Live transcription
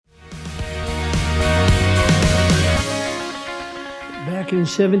back in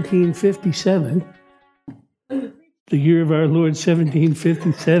 1757, the year of our Lord,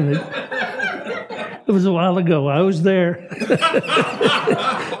 1757. It was a while ago. I was there.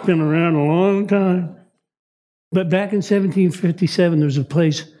 Been around a long time. But back in 1757, there was a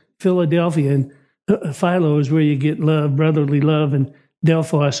place, Philadelphia, and Philo is where you get love, brotherly love, and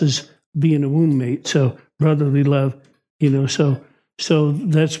Delphos is being a womb mate. So brotherly love, so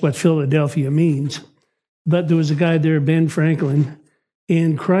that's what Philadelphia means. But there was a guy there, Ben Franklin,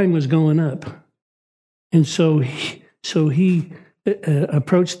 and crime was going up. And so he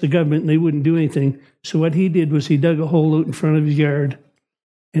approached the government, and they wouldn't do anything. So what he did was he dug a hole out in front of his yard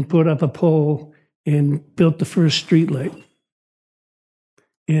and put up a pole and built the first street light.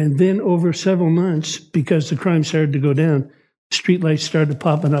 And then over several months, because the crime started to go down, street lights started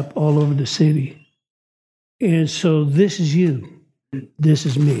popping up all over the city. And so this is you. This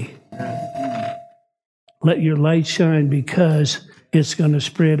is me. Let your light shine, because it's going to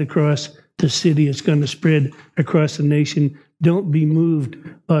spread across the city. It's going to spread across the nation. Don't be moved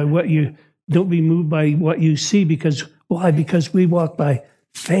by what you see, because why? Because we walk by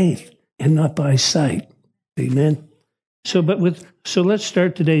faith and not by sight. Amen. So let's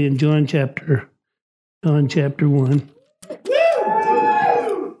start today in John chapter 1.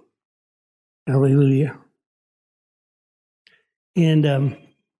 Hallelujah. And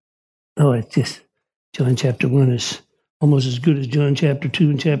it's just John chapter 1 is almost as good as John chapter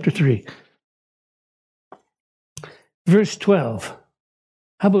 2 and chapter 3. Verse 12.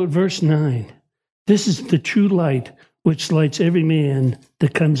 How about verse 9? This is the true light which lights every man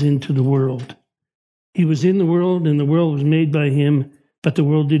that comes into the world. He was in the world, and the world was made by him, but the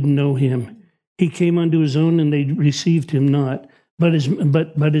world didn't know him. He came unto his own, and they received him not. But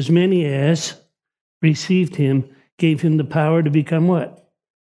as many as received him, gave him the power to become what?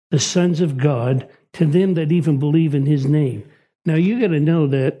 The sons of God, to them that even believe in his name. Now you got to know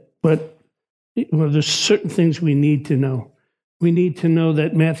that, there's certain things we need to know. We need to know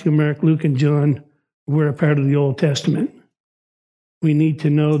that Matthew, Mark, Luke, and John were a part of the Old Testament. We need to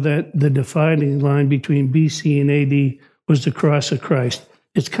know that the dividing line between BC and AD was the cross of Christ.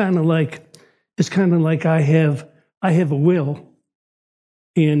 It's kind of like I have a will,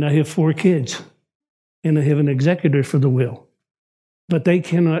 and I have 4 kids, and I have an executor for the will, but they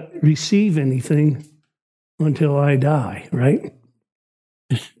cannot receive anything until I die, right?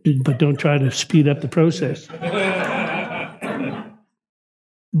 But don't try to speed up the process.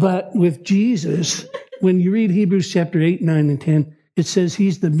 But with Jesus, when you read Hebrews chapter 8, 9, and 10, it says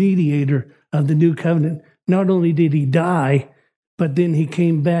he's the mediator of the new covenant. Not only did he die, but then he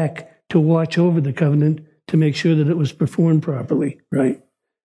came back to watch over the covenant to make sure that it was performed properly, right?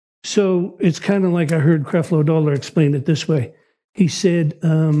 So it's kind of like I heard Creflo Dollar explain it this way. He said,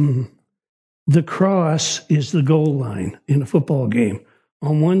 the cross is the goal line in a football game.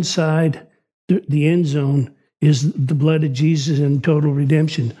 On one side, the end zone is the blood of Jesus and total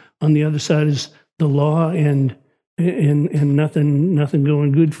redemption. On the other side is the law and nothing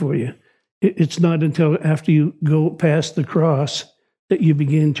going good for you. It's not until after you go past the cross that you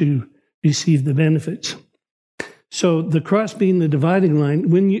begin to receive the benefits. So the cross being the dividing line,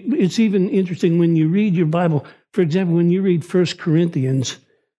 it's even interesting when you read your Bible. For example, when you read 1 Corinthians,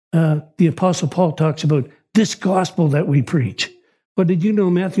 the Apostle Paul talks about this gospel that we preach. But did you know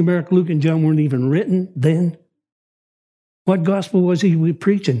Matthew, Mark, Luke, and John weren't even written then? What gospel was he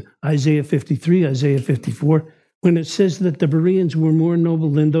preaching? Isaiah 53, Isaiah 54, when it says that the Bereans were more noble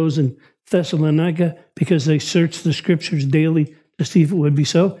than those in Thessalonica because they searched the scriptures daily to see if it would be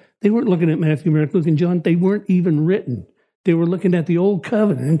so. They weren't looking at Matthew, Mark, Luke, and John. They weren't even written. They were looking at the old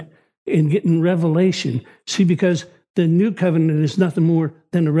covenant and getting revelation. See, because the new covenant is nothing more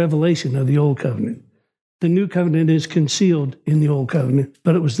than a revelation of the old covenant. The new covenant is concealed in the old covenant,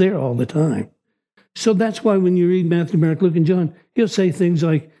 but it was there all the time. So that's why when you read Matthew, Mark, Luke, and John, he'll say things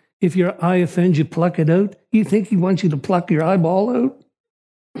like, if your eye offends you, pluck it out. You think he wants you to pluck your eyeball out?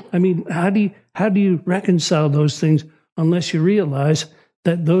 I mean, how do you reconcile those things unless you realize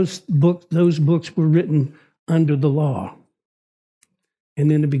that those books were written under the law?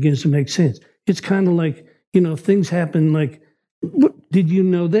 And then it begins to make sense. It's kind of like, things happen like, did you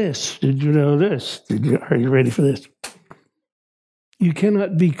know this? Did you know this? Are you ready for this? You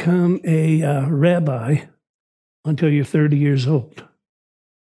cannot become a rabbi until you're 30 years old.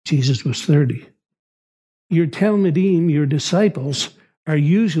 Jesus was 30. Your Talmudim, your disciples, are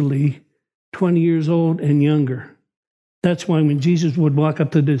usually 20 years old and younger. That's why when Jesus would walk up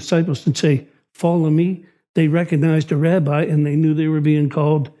to the disciples and say, follow me, they recognized a rabbi and they knew they were being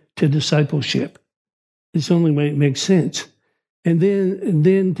called to discipleship. It's the only way it makes sense. And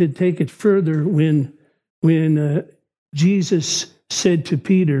then to take it further, when Jesus said to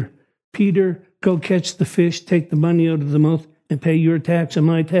Peter, Peter, go catch the fish, take the money out of the mouth, and pay your tax and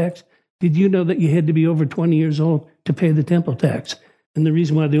my tax. Did you know that you had to be over 20 years old to pay the temple tax? And the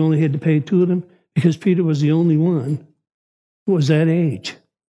reason why they only had to pay 2 of them, because Peter was the only one who was that age,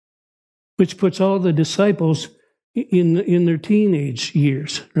 which puts all the disciples in their teenage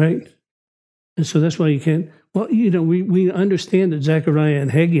years, right? And so that's why you can't. Well, we understand that Zechariah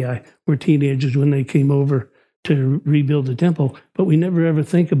and Haggai were teenagers when they came over to rebuild the temple, but we never ever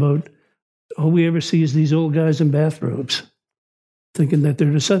think about, all we ever see is these old guys in bathrobes, thinking that they're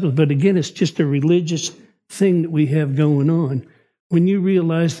disciples. But again, it's just a religious thing that we have going on. When you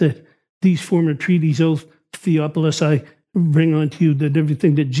realize that these former treaties, O Theophilus, I bring unto you that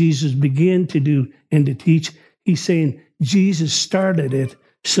everything that Jesus began to do and to teach, he's saying Jesus started it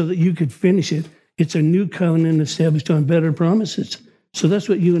so that you could finish it. It's a new covenant established on better promises. So that's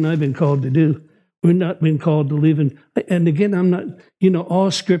what you and I have been called to do. We're not been called to live in. And again, I'm not, all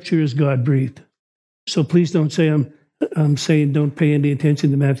Scripture is God-breathed. So please don't say I'm saying don't pay any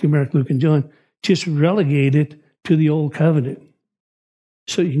attention to Matthew, Mark, Luke, and John. Just relegate it to the Old Covenant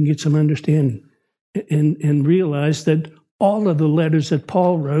so you can get some understanding and realize that all of the letters that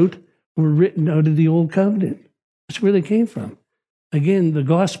Paul wrote were written out of the Old Covenant. That's where they came from. Again, the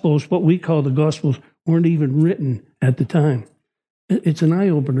Gospels, what we call the Gospels, weren't even written at the time. It's an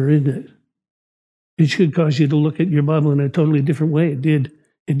eye-opener, isn't it? It should cause you to look at your Bible in a totally different way. It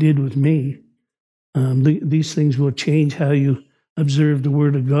did with me. These things will change how you observe the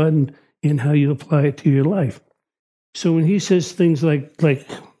Word of God and how you apply it to your life. So when he says things like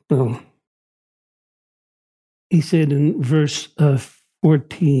he said in verse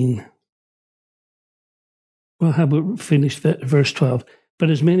 14, well, how about finish verse 12?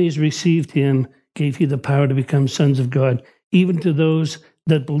 But as many as received him, gave he the power to become sons of God, even to those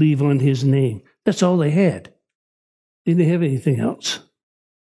that believe on his name. That's all they had. They didn't have anything else.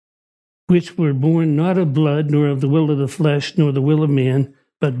 Which were born not of blood, nor of the will of the flesh, nor the will of man,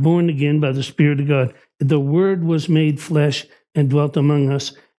 but born again by the Spirit of God. The Word was made flesh and dwelt among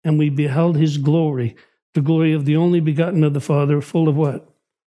us, and we beheld his glory, the glory of the only begotten of the Father, full of what?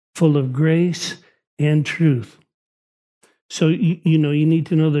 Full of grace and truth. So, you need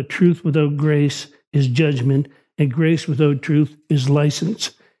to know that truth without grace is judgment, and grace without truth is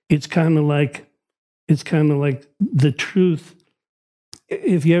license. It's kind of like the truth.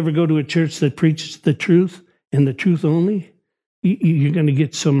 If you ever go to a church that preaches the truth and the truth only, you're going to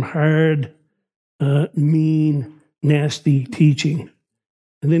get some hard, mean, nasty teaching.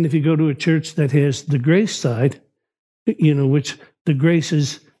 And then if you go to a church that has the grace side, which the grace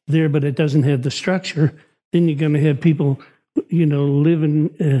is there, but it doesn't have the structure, then you're going to have people,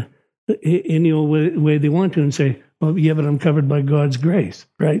 living any old way they want to and say, well, yeah, but I'm covered by God's grace,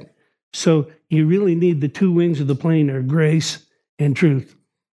 right? So you really need the 2 wings of the plane are grace and truth.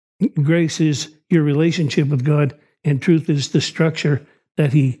 Grace is your relationship with God, and truth is the structure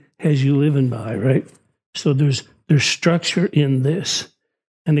that he has you living by, right? So there's structure in this.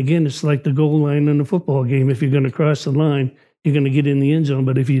 And again, it's like the goal line in a football game. If you're going to cross the line, you're going to get in the end zone.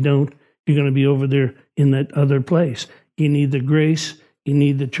 But if you don't, you're going to be over there in that other place. You need the grace, you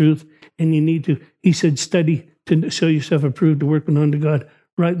need the truth, and you need to, he said, study to show yourself approved to workman unto God,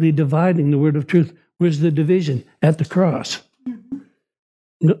 rightly dividing the word of truth. Where's the division? At the cross.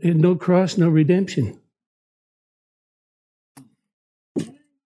 No cross, no redemption.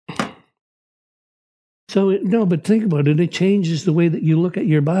 So, but think about it. It changes the way that you look at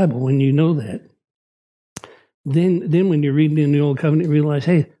your Bible when you know that. Then when you're reading in the Old Covenant, you realize,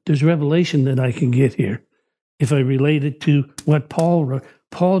 hey, there's revelation that I can get here. If I relate it to what Paul wrote.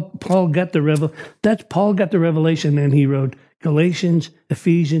 Paul got the revelation, and he wrote Galatians,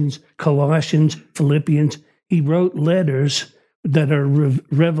 Ephesians, Colossians, Philippians. He wrote letters that are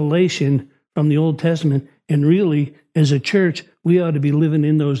revelation from the Old Testament. And really, as a church, we ought to be living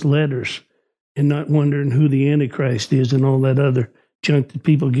in those letters and not wondering who the Antichrist is and all that other junk that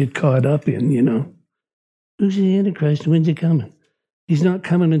people get caught up in, Who's the Antichrist? When's he coming? He's not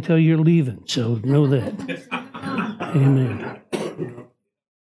coming until you're leaving, so know that. Amen.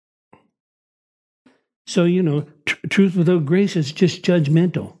 So, truth without grace is just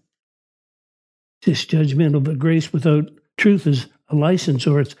judgmental. Just judgmental, but grace without truth is a license,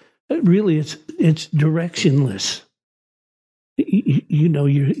 or it's directionless.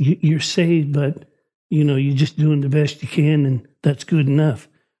 You're saved, but you're just doing the best you can, and that's good enough.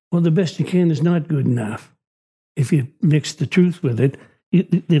 Well, the best you can is not good enough. If you mix the truth with it,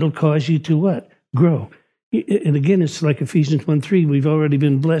 it'll cause you to what? Grow. And again, it's like Ephesians 1:3. We've already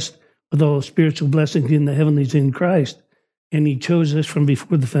been blessed with all spiritual blessings in the heavenlies in Christ, and he chose us from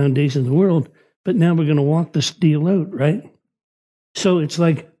before the foundation of the world. But now we're going to walk this deal out, right? So it's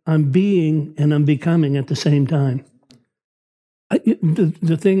like I'm being and I'm becoming at the same time.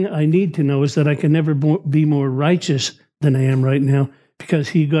 The thing I need to know is that I can never be more righteous than I am right now,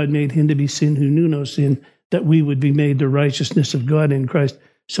 because God made him to be sin who knew no sin, that we would be made the righteousness of God in Christ.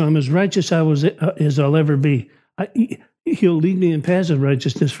 So I'm as righteous as I'll ever be. He'll lead me in paths of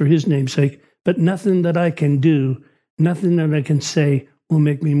righteousness for his name's sake, but nothing that I can do, nothing that I can say will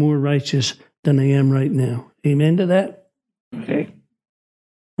make me more righteous than I am right now. Amen to that? Okay.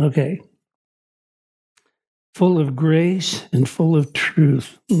 Full of grace and full of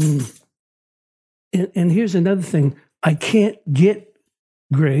truth. And here's another thing. I can't get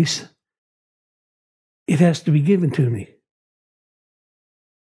grace. It has to be given to me.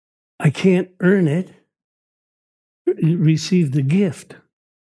 I can't earn it. Receive the gift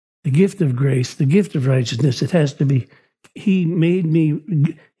of grace, the gift of righteousness. It has to be. He made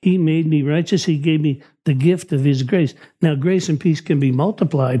me righteous. He gave me the gift of his grace. Now, grace and peace can be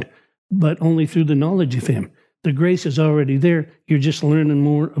multiplied, but only through the knowledge of him. The grace is already there. You're just learning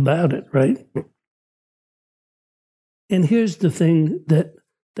more about it, right? And here's the thing that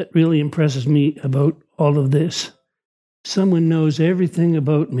really impresses me about all of this. Someone knows everything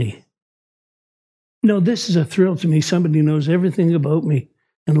about me. No, this is a thrill to me. Somebody knows everything about me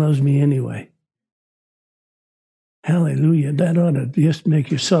and loves me anyway. Hallelujah. That ought to just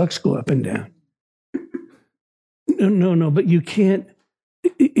make your socks go up and down. No, but you can't.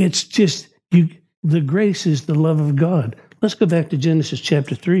 It's just, the grace is the love of God. Let's go back to Genesis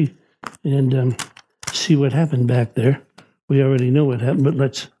chapter 3 and see what happened back there. We already know what happened, but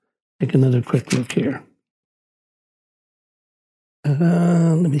let's take another quick look here.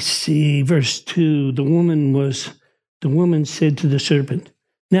 Let me see. Verse 2, the woman said to the serpent.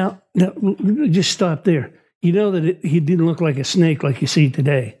 Now, just stop there. You know that he didn't look like a snake like you see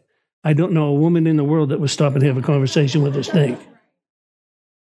today. I don't know a woman in the world that would stop and have a conversation with a snake.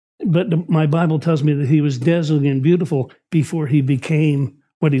 But my Bible tells me that he was dazzling and beautiful before he became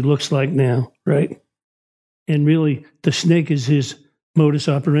what he looks like now, right? And really, the snake is his modus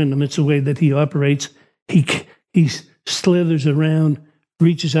operandum. It's the way that he operates. He slithers around,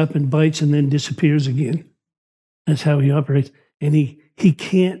 reaches up and bites, and then disappears again. That's how he operates. And he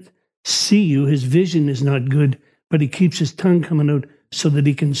can't see you. His vision is not good, but he keeps his tongue coming out so that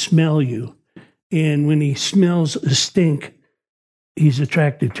he can smell you. And when he smells a stink, he's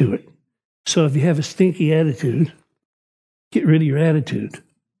attracted to it. So if you have a stinky attitude, get rid of your attitude.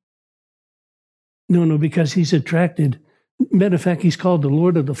 No, because he's attracted. Matter of fact, he's called the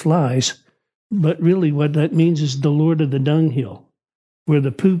Lord of the Flies, but really what that means is the Lord of the dunghill. Where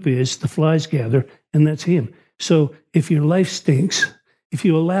the poop is, the flies gather, and that's him. So if your life stinks, if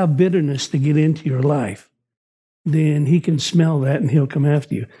you allow bitterness to get into your life, then he can smell that and he'll come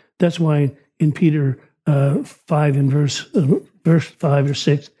after you. That's why in Peter 5 in verse 5 or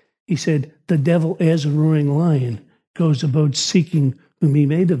 6, he said, the devil as a roaring lion goes about seeking whom he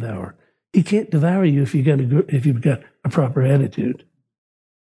may devour. He can't devour you if you've got a proper attitude.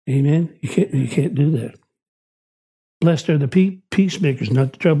 Amen? You can't do that. Blessed are the peacemakers,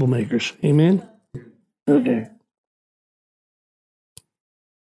 not the troublemakers. Amen? Okay.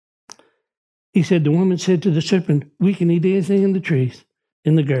 He said, the woman said to the serpent, we can eat anything in the trees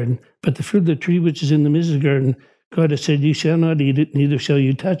in the garden, but the fruit of the tree which is in the midst of the garden, God has said, you shall not eat it, neither shall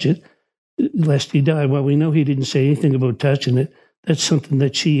you touch it, lest you die. Well, we know he didn't say anything about touching it. That's something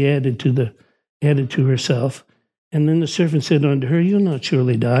that she added to herself. And then the serpent said unto her, you'll not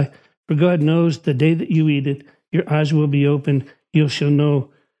surely die, for God knows the day that you eat it, your eyes will be opened, you shall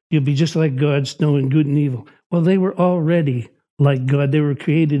know, you'll be just like God, knowing good and evil. Well, they were already like God. They were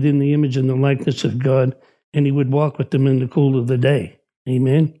created in the image and the likeness of God, and he would walk with them in the cool of the day.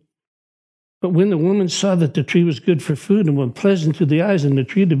 Amen. But when the woman saw that the tree was good for food and was pleasant to the eyes and the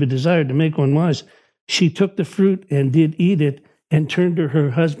tree to be desired to make one wise, she took the fruit and did eat it and turned to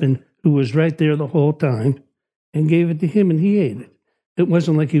her husband, who was right there the whole time, and gave it to him, and he ate it. It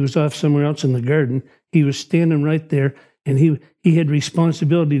wasn't like he was off somewhere else in the garden. He was standing right there, and he had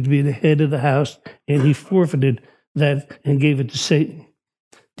responsibility to be the head of the house, and he forfeited that and gave it to Satan.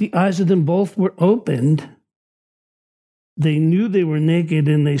 The eyes of them both were opened. They knew they were naked,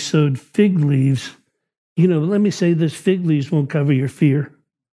 and they sewed fig leaves. Let me say this, fig leaves won't cover your fear.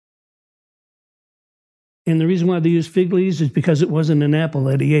 And the reason why they used fig leaves is because it wasn't an apple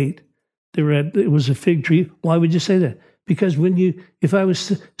that he ate. It was a fig tree. Why would you say that? Because if I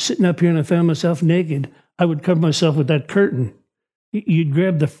was sitting up here and I found myself naked, I would cover myself with that curtain. You'd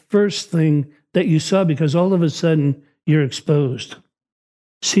grab the first thing that you saw, because all of a sudden you're exposed.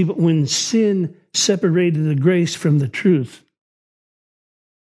 See, but when sin separated the grace from the truth,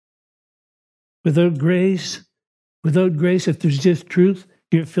 without grace, Without grace, if there's just truth,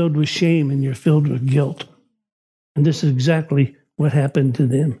 you're filled with shame and you're filled with guilt. And this is exactly what happened to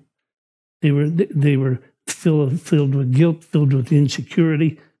them. They were filled with guilt, filled with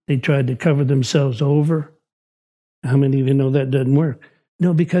insecurity. They tried to cover themselves over. How many of you know that doesn't work?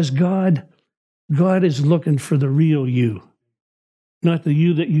 No, because God is looking for the real you, not the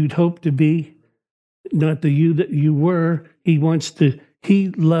you that you'd hope to be, not the you that you were. He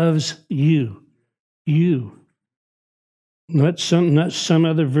loves you. You. Not some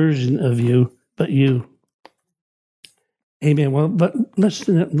other version of you, but you. Amen. Well, but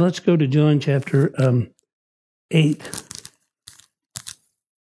let's go to John chapter 8.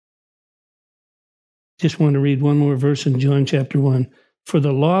 Just want to read one more verse in John chapter 1. For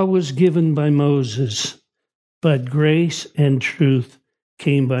the law was given by Moses, but grace and truth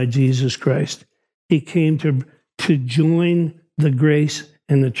came by Jesus Christ. He came to join the grace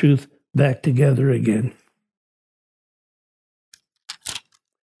and the truth back together again.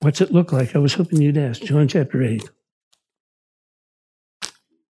 What's it look like? I was hoping you'd ask. John chapter 8.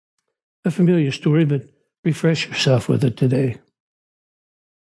 A familiar story, but refresh yourself with it today.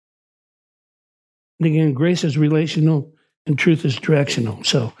 And again, grace is relational and truth is directional.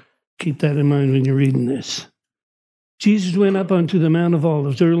 So keep that in mind when you're reading this. Jesus went up onto the Mount of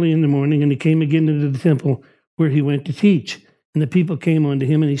Olives early in the morning, and he came again into the temple where he went to teach. And the people came unto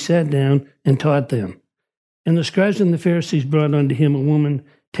him, and he sat down and taught them. And the scribes and the Pharisees brought unto him a woman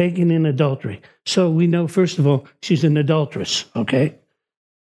taken in adultery. So we know, first of all, she's an adulteress, okay?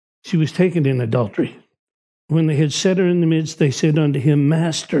 She was taken in adultery. When they had set her in the midst, they said unto him,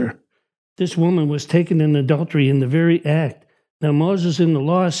 Master, this woman was taken in adultery in the very act. Now Moses in the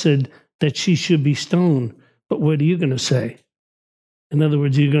law said that she should be stoned. But what are you going to say? In other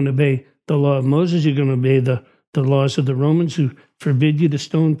words, you're going to obey the law of Moses? You're going to obey the laws of the Romans who forbid you to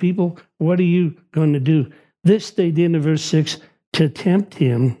stone people? What are you going to do? This they did in verse 6 to tempt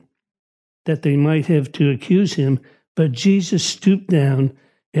him, that they might have to accuse him. But Jesus stooped down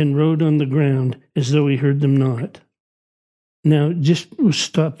and wrote on the ground as though he heard them not. Now, just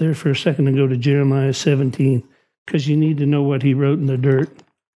stop there for a second and go to Jeremiah 17, because you need to know what he wrote in the dirt.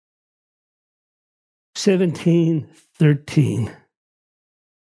 17:13.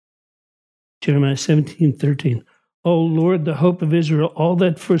 Jeremiah 17:13. O Lord, the hope of Israel, all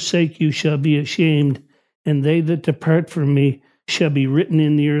that forsake you shall be ashamed, and they that depart from me shall be written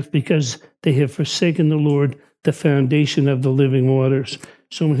in the earth, because they have forsaken the Lord, the foundation of the living waters.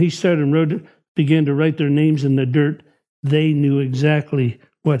 So when he began to write their names in the dirt, they knew exactly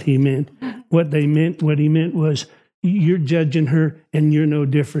what he meant. What he meant was, you're judging her and you're no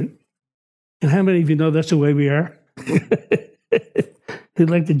different. And how many of you know that's the way we are? We'd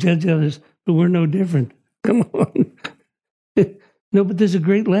like to judge others, but we're no different. Come on. No, but there's a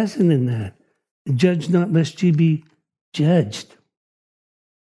great lesson in that. Judge not lest ye be judged.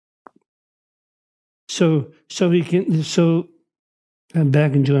 So I'm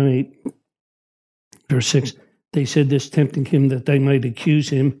back in John 8, verse 6. They said this, tempting him that they might accuse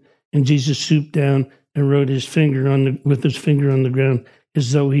him. And Jesus stooped down and wrote with his finger on the ground,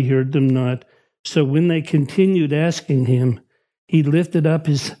 as though he heard them not. So when they continued asking him, he lifted up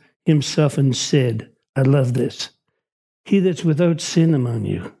himself and said, I love this, he that's without sin among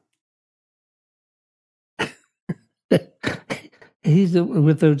you. He's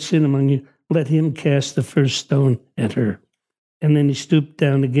without sin among you. Let him cast the first stone at her. And then he stooped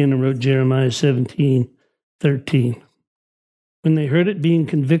down again and wrote Jeremiah 17:13. When they heard it being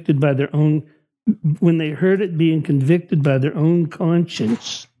convicted by their own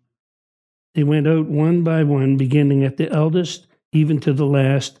conscience, they went out one by one, beginning at the eldest, even to the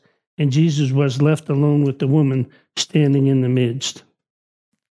last, and Jesus was left alone with the woman standing in the midst.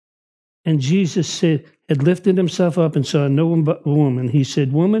 And Jesus had lifted himself up and saw no one but a woman. He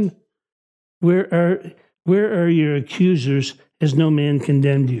said, Woman, where are your accusers? Has no man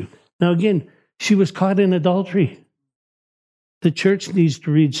condemned you? Now again, she was caught in adultery. The church needs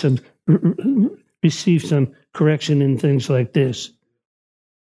to receive some correction in things like this.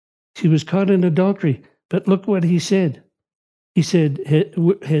 She was caught in adultery, but look what he said. He said,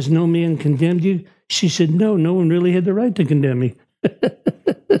 has no man condemned you? She said, no one really had the right to condemn me.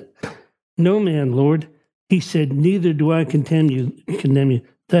 No man, Lord. He said, neither do I condemn you.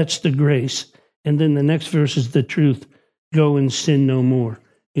 That's the grace. And then the next verse is the truth. Go and sin no more.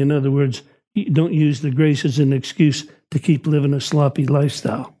 In other words, don't use the grace as an excuse to keep living a sloppy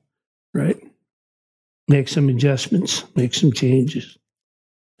lifestyle, right? Make some adjustments, make some changes.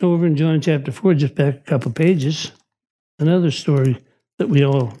 Over in John chapter 4, just back a couple pages, another story that we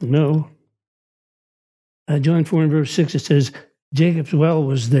all know. John 4 and verse 6, it says, Jacob's well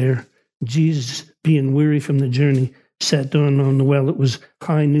was there, Jesus, being weary from the journey, sat down on the well. It was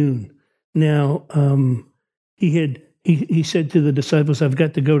high noon. Now, he said to the disciples, "I've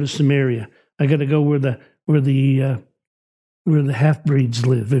got to go to Samaria. I got to go where the half breeds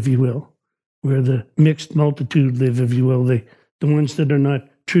live, if you will, where the mixed multitude live, if you will, the ones that are not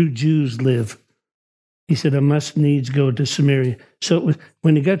true Jews live." He said, "I must needs go to Samaria." So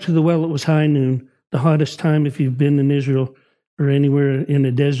when he got to the well, it was high noon, the hottest time if you've been in Israel or anywhere in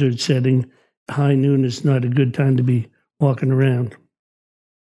a desert setting. High noon is not a good time to be walking around.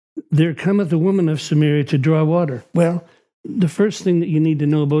 "There cometh a woman of Samaria to draw water." Well, the first thing that you need to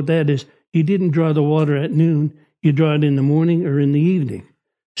know about that is you didn't draw the water at noon. You draw it in the morning or in the evening.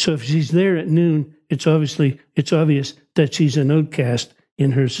 So if she's there at noon, it's obvious that she's an outcast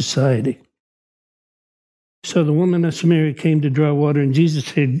in her society. So the woman of Samaria came to draw water, and Jesus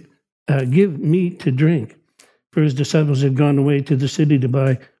said, "Give me to drink." For his disciples had gone away to the city to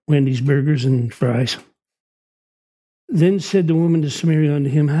buy Wendy's burgers and fries. Then said the woman of Samaria unto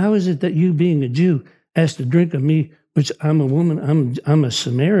him, "How is it that you, being a Jew, ask to drink of me, which I'm a woman? I'm a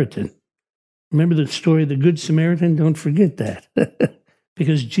Samaritan." Remember the story of the Good Samaritan? Don't forget that.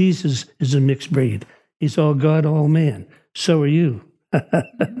 Because Jesus is a mixed breed. He's all God, all man. So are you.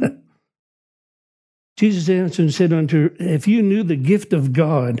 Jesus answered and said unto her, "If you knew the gift of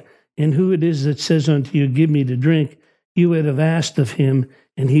God, and who it is that says unto you, Give me to drink, you would have asked of him,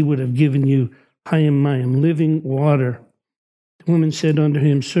 and he would have given you I am living water." The woman said unto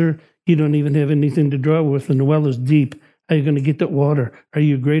him, "Sir, you don't even have anything to draw with, and the well is deep. How are you going to get that water? Are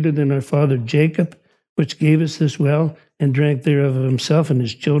you greater than our father Jacob, which gave us this well, and drank thereof of himself and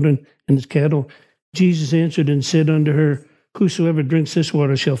his children and his cattle?" Jesus answered and said unto her, "Whosoever drinks this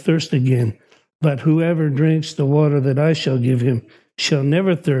water shall thirst again. But whoever drinks the water that I shall give him shall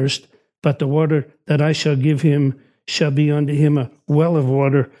never thirst, but the water that I shall give him shall be unto him a well of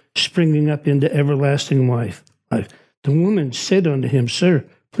water springing up into everlasting life." The woman said unto him, "Sir,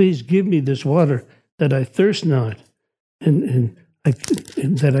 please give me this water that I thirst not, and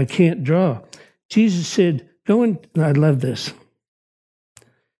that I can't draw." Jesus said, "Go and," I love this,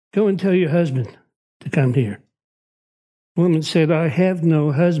 "go and tell your husband to come here." The woman said, "I have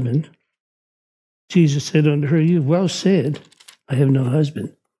no husband." Jesus said unto her, "You've well said, I have no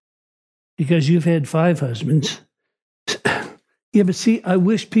husband, because you've had 5 husbands." Yeah, but see, I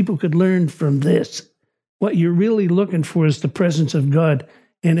wish people could learn from this. What you're really looking for is the presence of God.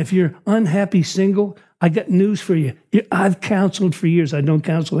 And if you're unhappy single, I got news for you. I've counseled for years. I don't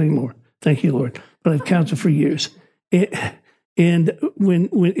counsel anymore. Thank you, Lord. But I've counseled for years. And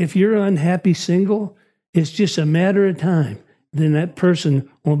if you're unhappy single, it's just a matter of time. Then that person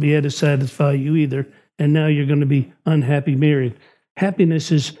won't be able to satisfy you either. And now you're going to be unhappy married.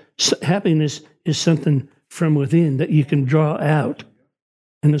 Happiness is something from within that you can draw out.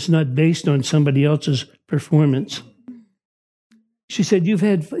 And it's not based on somebody else's performance. He said, "You've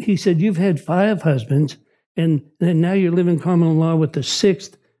had 5 husbands, and now you're living common law with the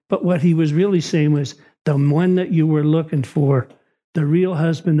 6th." But what he was really saying was the one that you were looking for, the real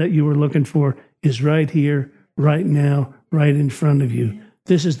husband that you were looking for, is right here, right now, right in front of you.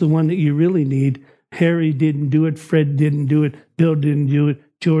 This is the one that you really need. Harry didn't do it. Fred didn't do it. Bill didn't do it.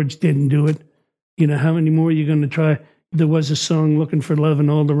 George didn't do it. You know, how many more are you going to try? There was a song, "Looking for Love in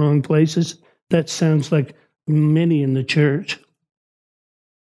All the Wrong Places." That sounds like many in the church.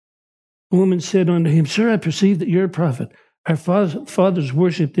 The woman said unto him, "Sir, I perceive that you're a prophet. Our fathers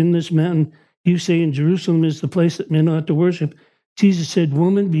worshipped in this mountain. You say in Jerusalem is the place that men ought to worship." Jesus said,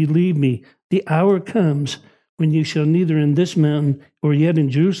 "Woman, believe me, the hour comes when you shall neither in this mountain or yet in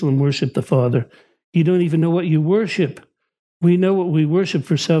Jerusalem worship the Father. You don't even know what you worship. We know what we worship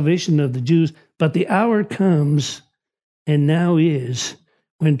for salvation of the Jews, but the hour comes, and now is,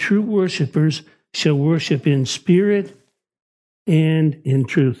 when true worshipers shall worship in spirit and in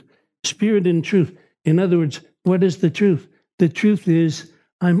truth." Spirit and truth. In other words, what is the truth? The truth is,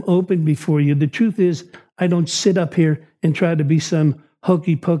 I'm open before you. The truth is, I don't sit up here and try to be some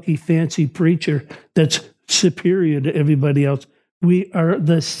hokey-pokey fancy preacher that's superior to everybody else. We are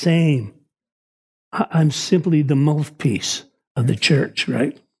the same. I'm simply the mouthpiece of the church,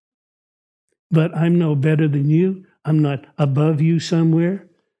 right? But I'm no better than you. I'm not above you somewhere.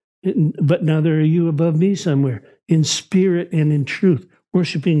 But neither are you above me somewhere. In spirit and in truth.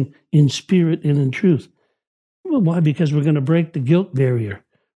 Worshiping in spirit and in truth. Well, why? Because we're going to break the guilt barrier.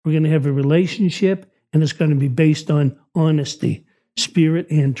 We're going to have a relationship, and it's going to be based on honesty. Spirit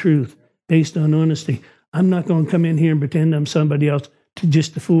and truth. Based on honesty. I'm not going to come in here and pretend I'm somebody else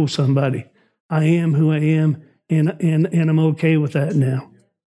just to fool somebody. I am who I am, and I'm okay with that now.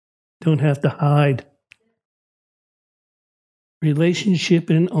 Don't have to hide. relationship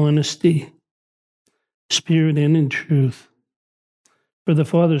and honesty, spirit and in truth. For the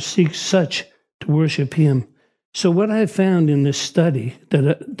Father seeks such to worship him. So what I found in this study,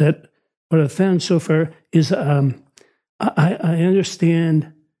 that what I've found so far is I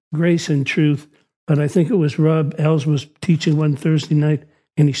understand grace and truth, but I think it was Rob Els was teaching one Thursday night,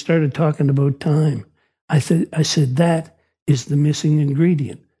 and he started talking about time. I said that is the missing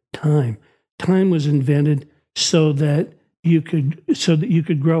ingredient, time. Time was invented so that you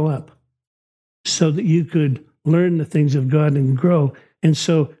could grow up, so that you could learn the things of God and grow. And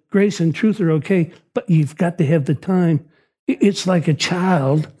so grace and truth are okay, but you've got to have the time. It's like a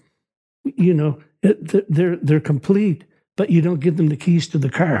child, they're complete, but you don't give them the keys to the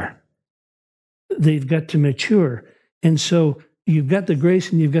car. They've got to mature. And so you've got the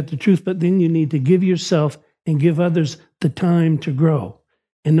grace and you've got the truth, but then you need to give yourself and give others the time to grow.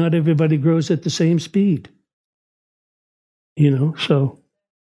 And not everybody grows at the same speed. So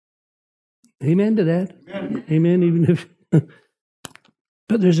amen to that. Amen, even if...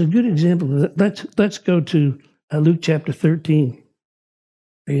 But there's a good example of that. Let's go to Luke chapter 13.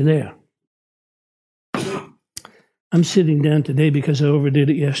 Are you there? I'm sitting down today because I overdid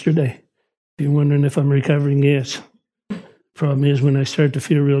it yesterday. If you're wondering if I'm recovering, yes. Problem is, when I start to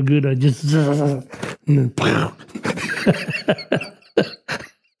feel real good, I just... and then,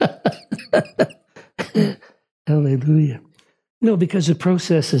 hallelujah. No, because the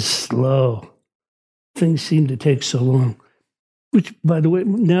process is slow. Things seem to take so long. Which, by the way,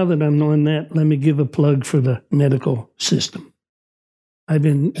 now that I'm on that, let me give a plug for the medical system. I've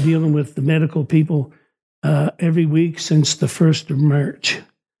been dealing with the medical people every week since the 1st of March.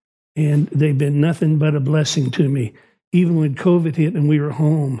 And they've been nothing but a blessing to me. Even when COVID hit and we were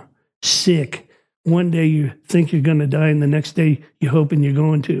home, sick, one day you think you're going to die and the next day you're hoping you're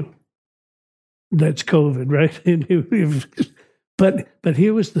going to. That's COVID, right? But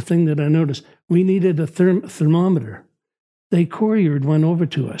here was the thing that I noticed. We needed a thermometer. They couriered one over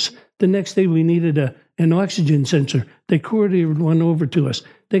to us. The next day we needed an oxygen sensor. They couriered one over to us.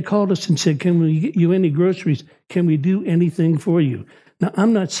 They called us and said, can we get you any groceries? Can we do anything for you? Now,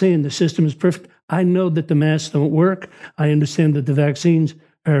 I'm not saying the system is perfect. I know that the masks don't work. I understand that the vaccines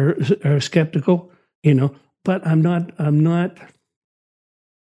are skeptical, but I'm not,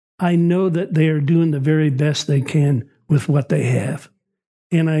 I know that they are doing the very best they can with what they have.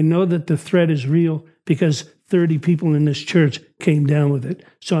 And I know that the threat is real because 30 people in this church came down with it.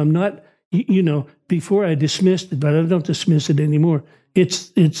 So I'm not, before I dismissed it, but I don't dismiss it anymore.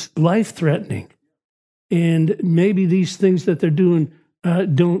 It's life-threatening. And maybe these things that they're doing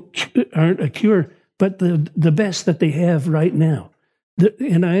aren't a cure, but the best that they have right now.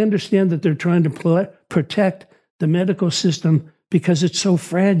 And I understand that they're trying to protect the medical system because it's so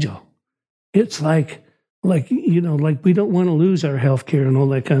fragile. It's like we don't want to lose our health care and all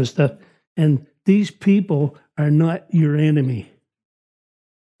that kind of stuff. And these people are not your enemy.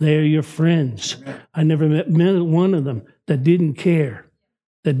 They are your friends. I never met one of them that didn't care,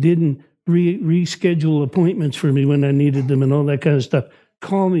 that didn't reschedule appointments for me when I needed them and all that kind of stuff.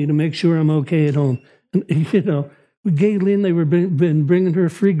 Call me to make sure I'm okay at home. And, with Gay Lynn, they were been bringing her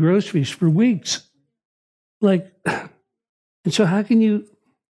free groceries for weeks. And so how can you...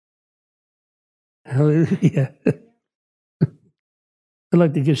 Hallelujah. I'd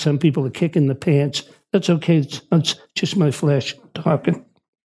like to give some people a kick in the pants. That's okay. It's just my flesh talking.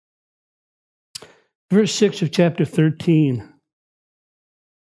 Verse 6 of chapter 13.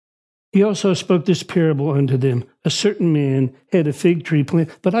 He also spoke this parable unto them. A certain man had a fig tree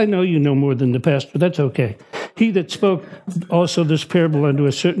planted. But I know you know more than the pastor. That's okay. He that spoke also this parable unto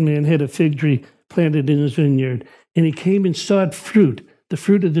a certain man had a fig tree planted in his vineyard. And he came and sought fruit, the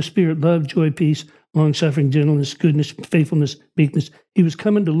fruit of the Spirit, love, joy, peace, long-suffering, gentleness, goodness, faithfulness, meekness. He was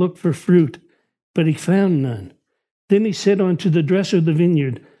coming to look for fruit, but he found none. Then he said unto the dresser of the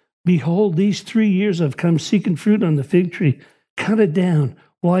vineyard, Behold, these 3 years I've come seeking fruit on the fig tree. Cut it down.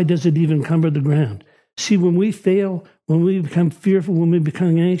 Why does it even cumber the ground? See, when we fail, when we become fearful, when we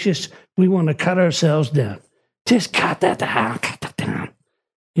become anxious, we want to cut ourselves down. Just cut that down.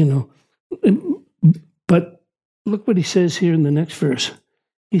 But look what he says here in the next verse.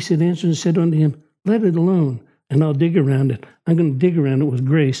 He said, answered and said unto him, Let it alone, and I'll dig around it. I'm going to dig around it with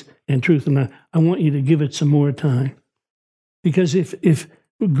grace and truth, and I want you to give it some more time. Because if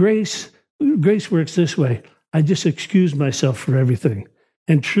grace works this way, I just excuse myself for everything.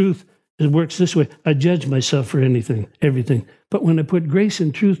 And truth, it works this way. I judge myself for everything. But when I put grace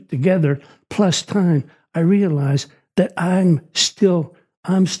and truth together, plus time, I realize that I'm still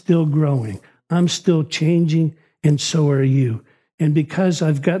growing. I'm still changing, and so are you. And because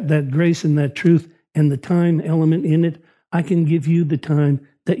I've got that grace and that truth and the time element in it, I can give you the time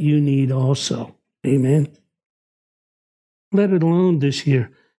that you need also. Amen. Let it alone this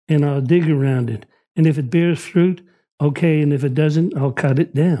year, and I'll dig around it. And if it bears fruit, okay. And if it doesn't, I'll cut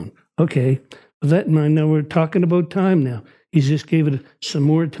it down. Okay. With that in mind, now we're talking about time now. He just gave it some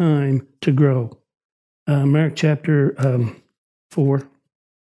more time to grow. Mark chapter 4.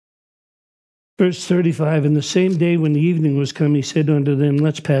 Verse 35, and the same day when the evening was come, he said unto them,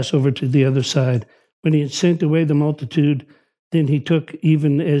 let's pass over to the other side. When he had sent away the multitude, then he took,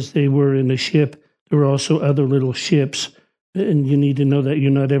 even as they were in a ship, there were also other little ships. And you need to know that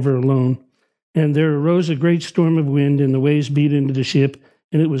you're not ever alone. And there arose a great storm of wind, and the waves beat into the ship,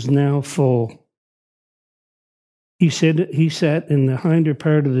 and it was now full. He said he sat in the hinder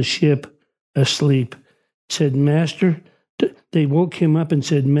part of the ship asleep. Said, Master, they woke him up and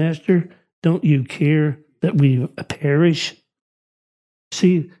said, Master, don't you care that we perish?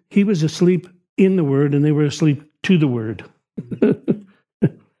 See, he was asleep in the word, and they were asleep to the word.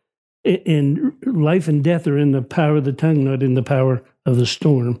 And life and death are in the power of the tongue, not in the power of the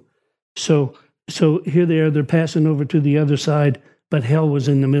storm. So here they are, they're passing over to the other side, but hell was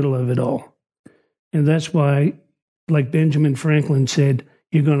in the middle of it all. And that's why, like Benjamin Franklin said,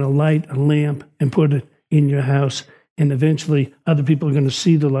 you're going to light a lamp and put it in your house, and eventually other people are going to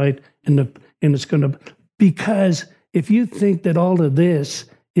see the light, and it's going to, because if you think that all of this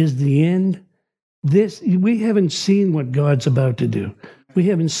is the end, we haven't seen what God's about to do. We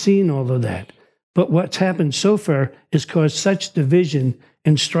haven't seen all of that. But what's happened so far has caused such division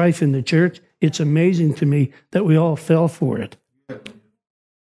and strife in the church. It's amazing to me that we all fell for it.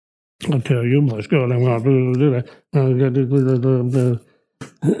 I'll tell you, bless God, I'm going to do that.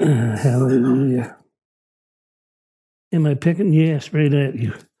 Hallelujah. Am I picking? Yes, right at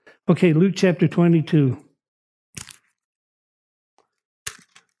you. Okay, Luke chapter 22.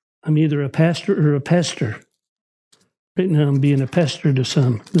 I'm either a pastor or a pester. Right now I'm being a pester to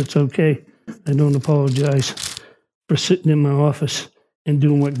some. That's okay. I don't apologize for sitting in my office and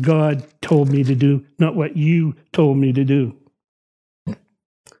doing what God told me to do, not what you told me to do.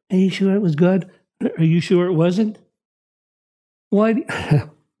 Are you sure it was God? Are you sure it wasn't? Why?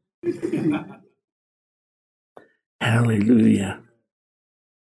 Hallelujah.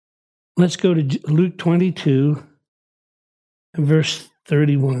 Let's go to Luke 22 and verse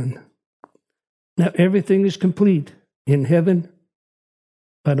 31. Now everything is complete in heaven,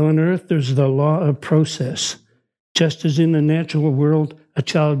 but on earth there's the law of process. Just as in the natural world, a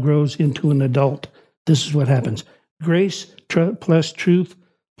child grows into an adult. This is what happens. Grace plus truth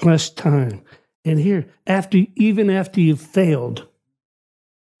plus time. And here, even after you've failed,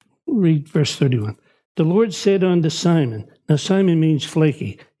 read verse 31. The Lord said unto Simon, now Simon means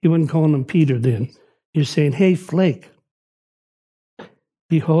flaky. He wasn't calling him Peter then. He was saying, hey, flake.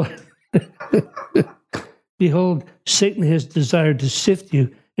 Behold, Satan has desired to sift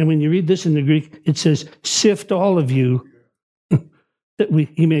you. And when you read this in the Greek, it says, sift all of you, that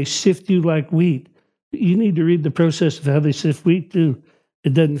he may sift you like wheat. You need to read the process of how they sift wheat too.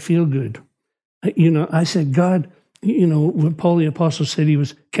 It doesn't feel good. I said, God, when Paul the Apostle said he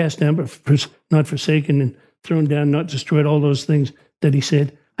was cast down, but not forsaken, and thrown down, not destroyed, all those things that he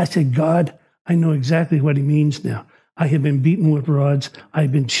said. I said, God, I know exactly what he means now. I have been beaten with rods.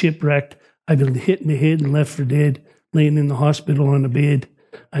 I've been shipwrecked. I've been hit in the head and left for dead, laying in the hospital on a bed.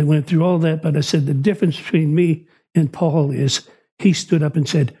 I went through all that, but I said the difference between me and Paul is he stood up and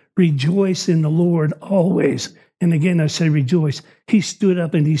said, rejoice in the Lord always. And again, I said, rejoice. He stood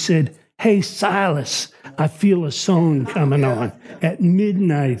up and he said, hey, Silas, I feel a song coming on at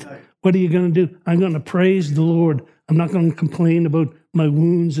midnight. What are you going to do? I'm going to praise the Lord. I'm not going to complain about my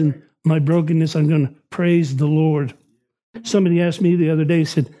wounds and my brokenness. I'm going to praise the Lord. Somebody asked me the other day,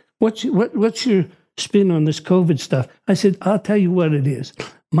 said, what's your spin on this COVID stuff? I said, I'll tell you what it is.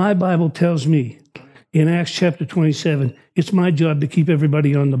 My Bible tells me in Acts chapter 27, it's my job to keep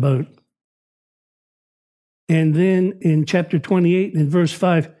everybody on the boat. And then in chapter 28 and verse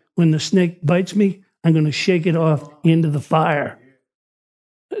 5, when the snake bites me, I'm going to shake it off into the fire.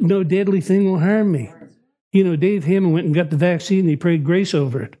 No deadly thing will harm me. Dave Hammond went and got the vaccine and he prayed grace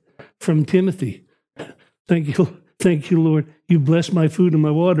over it from Timothy. Thank you, Lord. You bless my food and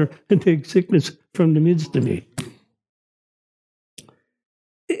my water and take sickness from the midst of me.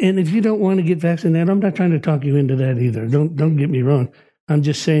 And if you don't want to get vaccinated, I'm not trying to talk you into that either. Don't get me wrong. I'm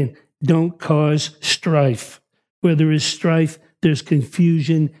just saying, don't cause strife. Where there is strife, there's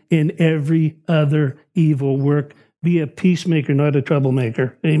confusion in every other evil work. Be a peacemaker, not a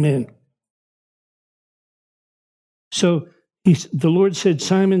troublemaker. Amen. So the Lord said,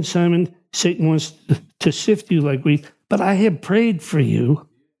 Simon, Simon, Satan wants to sift you like wheat, but I have prayed for you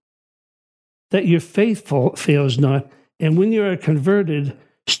that your faith fails not. And when you are converted,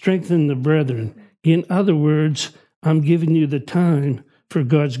 strengthen the brethren. In other words, I'm giving you the time for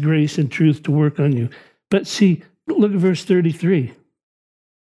God's grace and truth to work on you. But see, look at verse 33.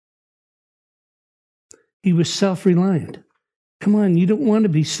 He was self-reliant. Come on, you don't want to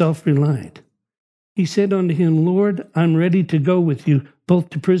be self-reliant. He said unto him, Lord, I'm ready to go with you, both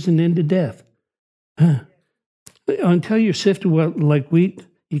to prison and to death. Until you're sifted like wheat,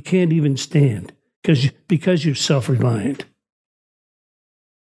 you can't even stand because you're self-reliant.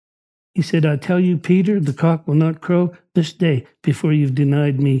 He said, I tell you, Peter, the cock will not crow this day before you've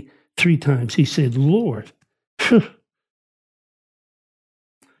denied me 3 times. He said, Lord.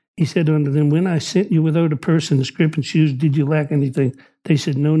 He said unto them, when I sent you without a purse and a scrip and shoes, did you lack anything? They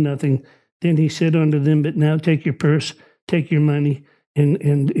said, no, nothing. Then he said unto them, but now take your purse, take your money,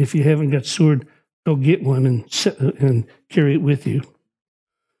 and if you haven't got sword, go get one and carry it with you.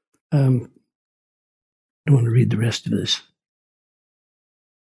 I don't want to read the rest of this.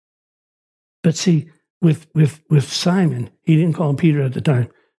 But see, with Simon, he didn't call him Peter at the time.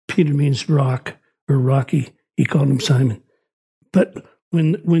 Peter means rock or rocky. He called him Simon. But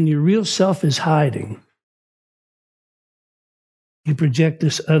when your real self is hiding, you project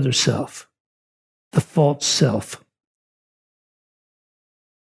this other self, the false self.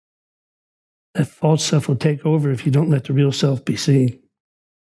 That false self will take over if you don't let the real self be seen.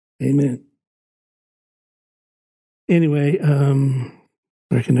 Amen. Anyway,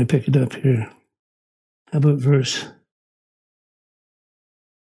 where can I pick it up here? How about verse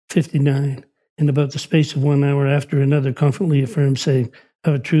 59? And about the space of 1 hour after, another confidently affirmed, saying,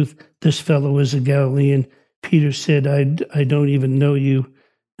 of a truth, this fellow is a Galilean. Peter said, I don't even know you.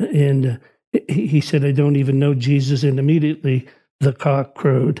 And he said, I don't even know Jesus. And immediately the cock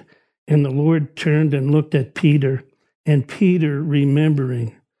crowed. And the Lord turned and looked at Peter. And Peter,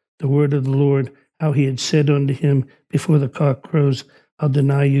 remembering the word of the Lord, how he had said unto him, before the cock crows, I'll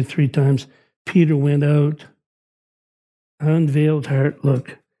deny you 3 times. Peter went out, unveiled heart,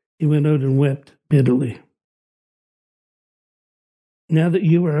 look. He went out and wept bitterly. Now that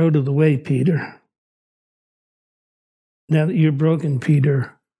you are out of the way, Peter, now that you're broken,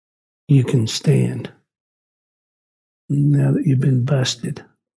 Peter, you can stand. Now that you've been busted,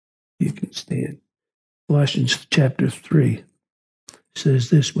 you can stand. Colossians chapter 3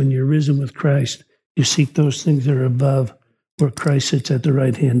 says this, when you're risen with Christ, you seek those things that are above, where Christ sits at the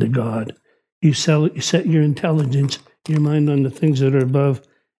right hand of God. You set your intelligence, your mind on the things that are above,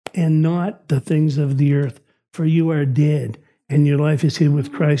 and not the things of the earth, for you are dead, and your life is hid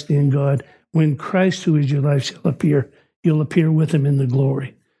with Christ in God. When Christ, who is your life, shall appear, you'll appear with him in the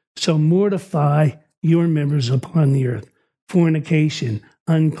glory. So mortify your members upon the earth: fornication,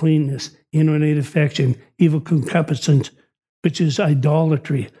 uncleanness, inordinate affection, evil concupiscence, which is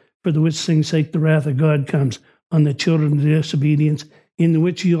idolatry, for the which things' sake the wrath of God comes on the children of disobedience, in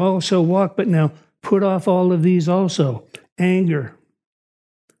which you also walk. But now put off all of these also: anger,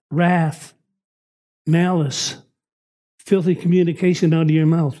 wrath, malice, filthy communication out of your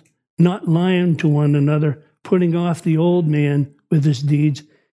mouth, not lying to one another, putting off the old man with his deeds,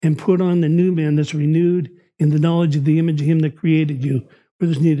 and put on the new man that's renewed in the knowledge of the image of him that created you, where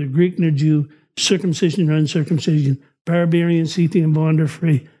there's neither Greek nor Jew, circumcision or uncircumcision, barbarian, Scythian, bond or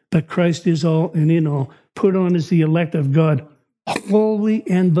free, but Christ is all and in all. Put on as the elect of God, holy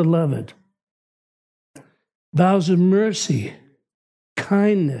and beloved. Vows of mercy,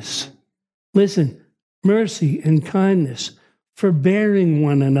 kindness. Listen, mercy and kindness, forbearing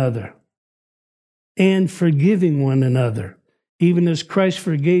one another and forgiving one another. Even as Christ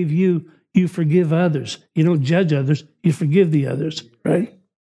forgave you, you forgive others. You don't judge others, you forgive the others, right?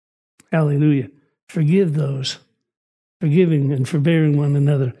 Hallelujah. Forgive those. Forgiving and forbearing one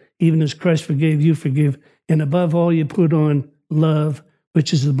another. Even as Christ forgave you, forgive. And above all, you put on love,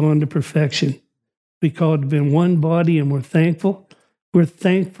 which is the bond of perfection. We call it being one body, and we're thankful. We're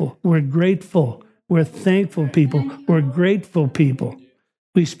thankful. We're grateful. We're thankful people. We're grateful people.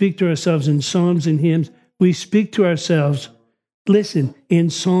 We speak to ourselves in psalms and hymns. We speak to ourselves, listen,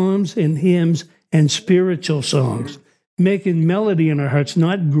 in psalms and hymns and spiritual songs, making melody in our hearts,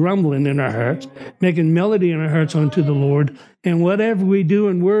 not grumbling in our hearts, making melody in our hearts unto the Lord. And whatever we do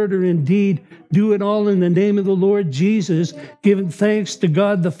in word or in deed, do it all in the name of the Lord Jesus, giving thanks to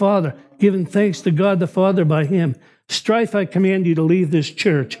God the Father, giving thanks to God the Father by him. Strife, I command you to leave this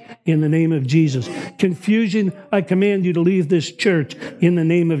church in the name of Jesus. Confusion, I command you to leave this church in the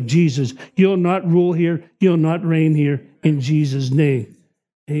name of Jesus. You'll not rule here. You'll not reign here in Jesus' name.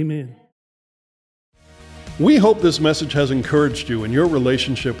 Amen. We hope this message has encouraged you in your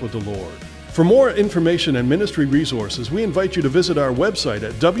relationship with the Lord. For more information and ministry resources, we invite you to visit our website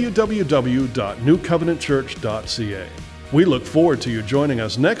at www.newcovenantchurch.ca. We look forward to you joining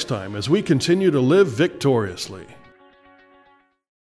us next time as we continue to live victoriously.